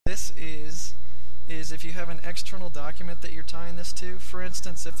This is if you have an external document that you're tying this to. For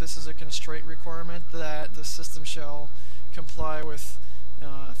instance, if this is a constraint requirement that the system shall comply with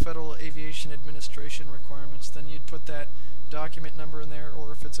Federal Aviation Administration requirements, then you'd put that document number in there.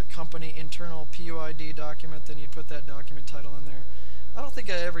 Or if it's a company internal PUID document, then you'd put that document title in there. I don't think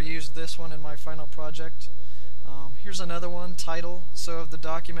I ever used this one in my final project. Here's another one, title. So of the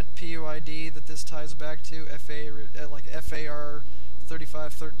document PUID that this ties back to, like FAR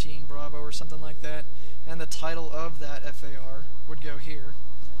 3513 Bravo or something like that, and the title of that FAR would go here.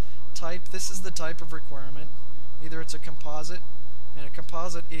 Type, this is the type of requirement. Either it's a composite, and a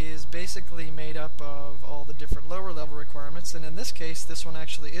composite is basically made up of all the different lower level requirements, and in this case this one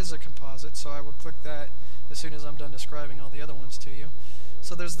actually is a composite, so I would click that as soon as I'm done describing all the other ones to you.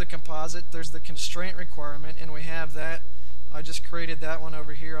 So there's the composite, there's the constraint requirement, and we have that. I just created that one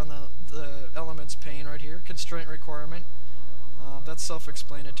over here on the elements pane right here, constraint requirement. That's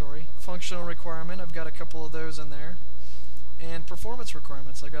self-explanatory. Functional requirement, I've got a couple of those in there. And performance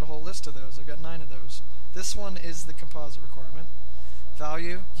requirements, I've got a whole list of those. I've got 9 of those. This one is the composite requirement.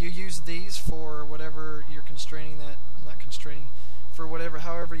 Value, you use these for whatever you're constraining that, not constraining, for whatever,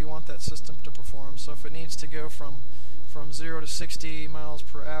 however you want that system to perform. So if it needs to go from 0 to 60 miles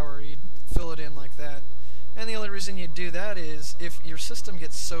per hour, you'd fill it in like that. And the only reason you do that is if your system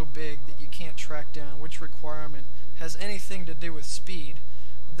gets so big that you can't track down which requirement has anything to do with speed,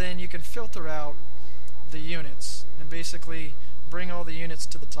 then you can filter out the units and basically bring all the units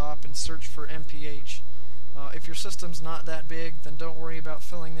to the top and search for MPH. If your system's not that big, then don't worry about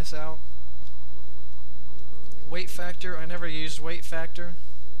filling this out. Weight factor, I never used weight factor.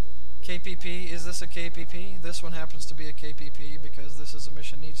 KPP, is this a KPP? This one happens to be a KPP because this is a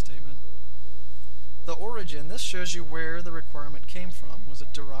mission need statement. The origin, this shows you where the requirement came from. Was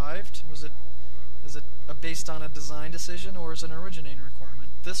it derived? Is it based on a design decision, or is it an originating requirement?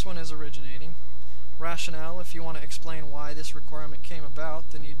 This one is originating. Rationale, if you want to explain why this requirement came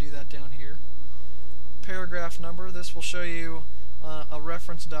about, then you do that down here. Paragraph number, this will show you a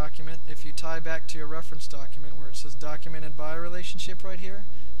reference document. If you tie back to a reference document where it says documented by relationship right here,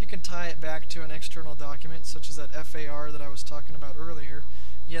 you can tie it back to an external document such as that FAR that I was talking about earlier.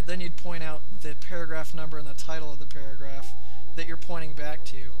 Yet then you'd point out the paragraph number and the title of the paragraph that you're pointing back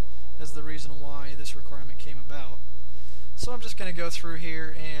to as the reason why this requirement came about. So I'm just going to go through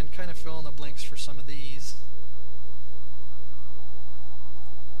here and kind of fill in the blanks for some of these.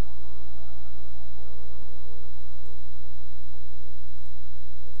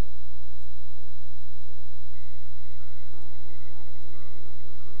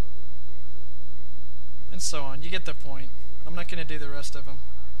 And so on. You get the point. I'm not going to do the rest of them.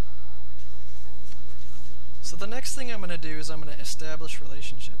 So the next thing I'm going to do is I'm going to establish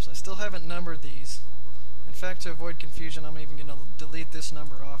relationships. I still haven't numbered these. In fact, to avoid confusion, I'm even going to delete this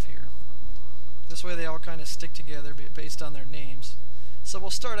number off here. This way they all kind of stick together based on their names. So we'll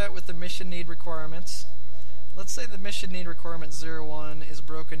start out with the mission need requirements. Let's say the mission need requirement 01 is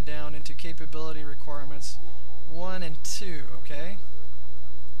broken down into capability requirements 1 and 2, okay?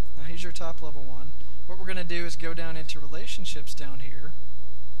 Now here's your top level one. What we're going to do is go down into relationships down here.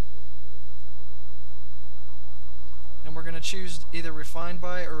 And we're going to choose either refined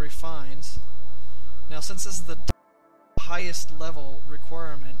by or refines. Now since this is the highest level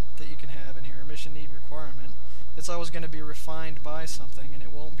requirement that you can have in here, mission need requirement, it's always going to be refined by something and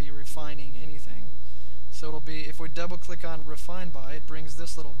it won't be refining anything. So it'll be, if we double click on refined by, it brings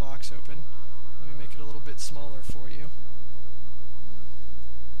this little box open. Let me make it a little bit smaller for you.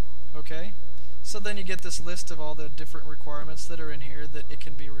 Okay, so then you get this list of all the different requirements that are in here that it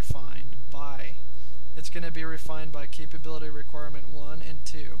can be refined by. It's going to be refined by capability requirement 1 and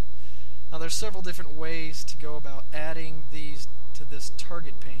 2. Now there's several different ways to go about adding these to this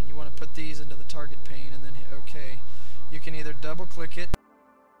target pane. You want to put these into the target pane and then hit OK. You can either double click it,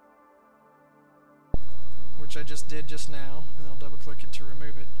 which I just did just now, and I'll double click it to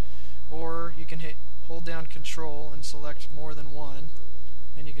remove it. Or you can hold down Control and select more than one,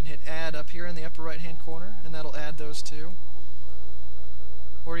 and you can hit Add up here in the upper right hand corner, and that'll add those two.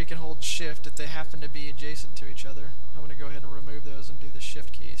 Or you can hold Shift if they happen to be adjacent to each other. I'm going to go ahead and remove those and do the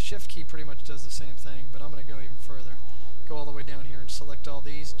Shift key. Shift key pretty much does the same thing, but I'm going to go even further. Go all the way down here and select all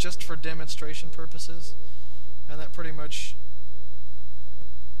these just for demonstration purposes. And that pretty much...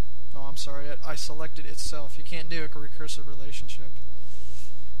 Oh, I'm sorry, I selected itself. You can't do a recursive relationship.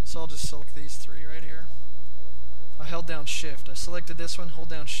 So I'll just select these three right here. I held down Shift. I selected this one, hold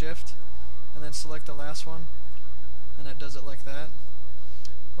down Shift, and then select the last one, and that does it like that.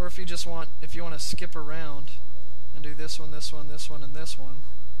 Or if you want to skip around and do this one, this one, this one, and this one,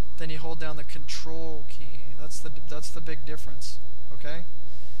 then you hold down the Control key. That's the big difference. Okay.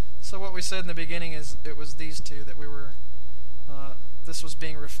 So what we said in the beginning is it was these two that we were, this was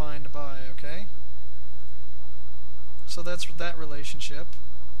being refined by, okay? So that's that relationship.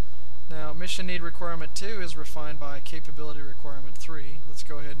 Now, mission need requirement 2 is refined by capability requirement 3. Let's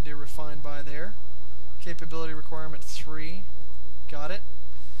go ahead and do refined by there. Capability requirement 3. Got it.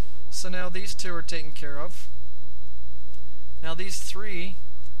 So now these two are taken care of. Now these three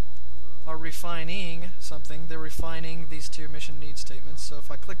are refining something. They're refining these two mission need statements. So if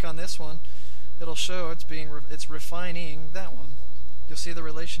I click on this one, it'll show it's refining that one. You'll see the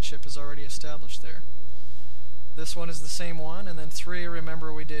relationship is already established there. This one is the same one, and then 3,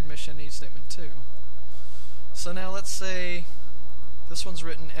 remember we did mission need statement 2. So now let's say this one's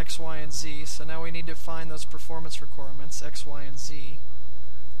written X, Y, and Z, so now we need to find those performance requirements, X, Y, and Z.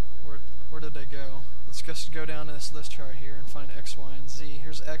 Where did they go? Let's just go down to this list chart here and find X, Y, and Z.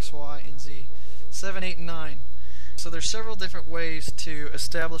 Here's X, Y, and Z. 7, 8, and 9. So there's several different ways to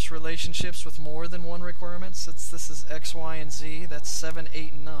establish relationships with more than one requirement. Since this is X, Y, and Z, that's 7,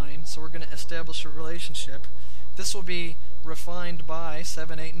 8, and 9. So we're going to establish a relationship. This will be refined by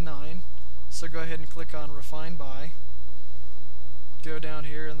 7, 8, and 9. So go ahead and click on Refine By. Go down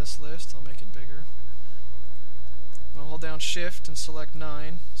here in this list. I'll make it bigger. I'll hold down Shift and select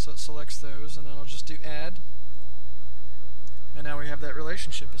 9, so it selects those, and then I'll just do Add. And now we have that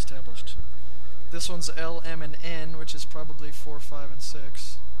relationship established. This one's L, M, and N, which is probably 4, 5, and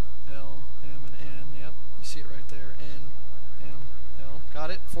 6. L, M, and N. Yep, you see it right there. N, M, L.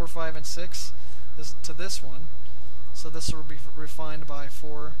 Got it? 4, 5, and 6 is to this one. So this will be refined by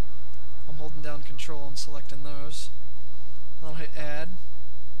 4. I'm holding down Control and selecting those. I'll hit Add.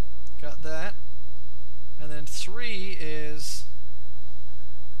 Got that. And then 3 is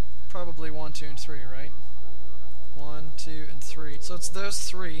probably 1, 2, and 3, right? 1, 2, and 3. So it's those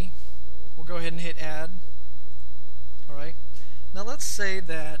 3. We'll go ahead and hit Add. Alright. Now let's say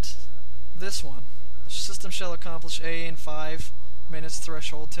that this one, system shall accomplish A in 5 minutes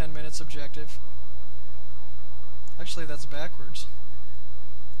threshold, 10 minutes objective. Actually, that's backwards.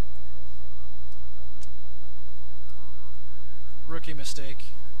 Rookie mistake.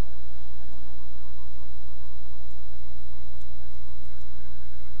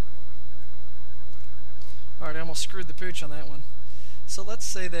 Alright, I almost screwed the pooch on that one. So let's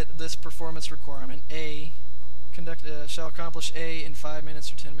say that this performance requirement, A, shall accomplish A in 5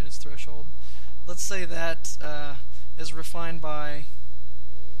 minutes or 10 minutes threshold. Let's say that is refined by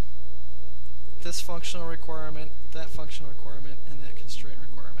this functional requirement, that functional requirement, and that constraint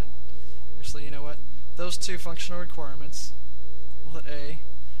requirement. Actually, you know what? Those two functional requirements, we'll hit A.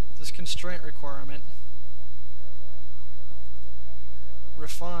 This constraint requirement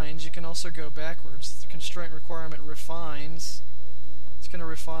refines. You can also go backwards. The constraint requirement refines. It's going to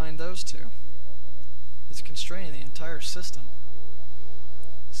refine those two. It's constraining the entire system.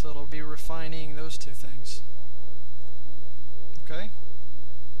 So it'll be refining those two things. Okay?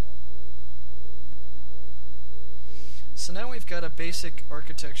 So now we've got a basic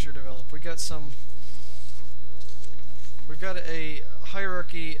architecture developed. We've got a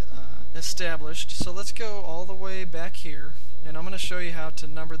hierarchy established. So let's go all the way back here, and I'm going to show you how to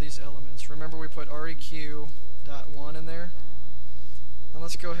number these elements. Remember we put REQ.1 in there? And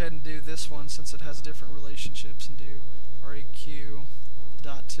let's go ahead and do this one since it has different relationships, and do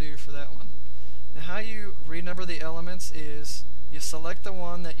REQ.2 for that one. Now how you renumber the elements is you select the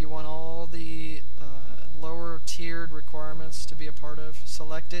one that you want all the lower tiered requirements to be a part of,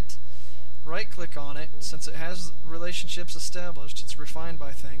 select it, right click on it. Since it has relationships established, it's refined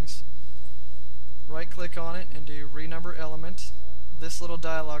by things. Right click on it and do renumber element. This little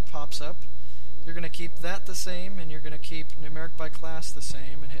dialog pops up. You're going to keep that the same, and you're going to keep numeric by class the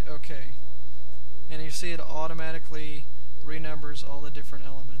same, and hit OK. And you see it automatically renumbers all the different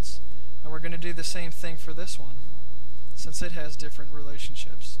elements. And we're going to do the same thing for this one, since it has different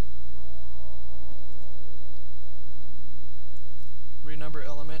relationships. Renumber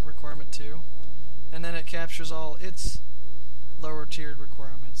element requirement 2, and then it captures all its lower tiered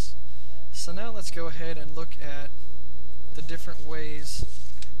requirements. So now let's go ahead and look at the different ways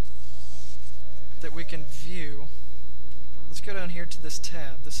that we can view. Let's go down here to this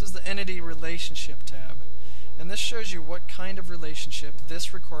tab. This is the Entity Relationship tab, and this shows you what kind of relationship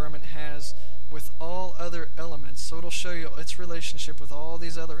this requirement has with all other elements. So it'll show you its relationship with all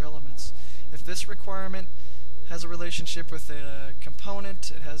these other elements. If this requirement has a relationship with a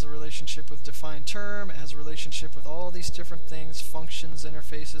component, it has a relationship with defined term, it has a relationship with all these different things, functions,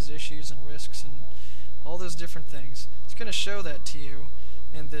 interfaces, issues, and risks, and all those different things. It's going to show that to you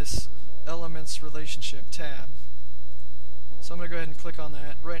in this Elements Relationship tab. So I'm going to go ahead and click on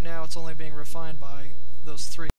that. Right now it's only being refined by those 3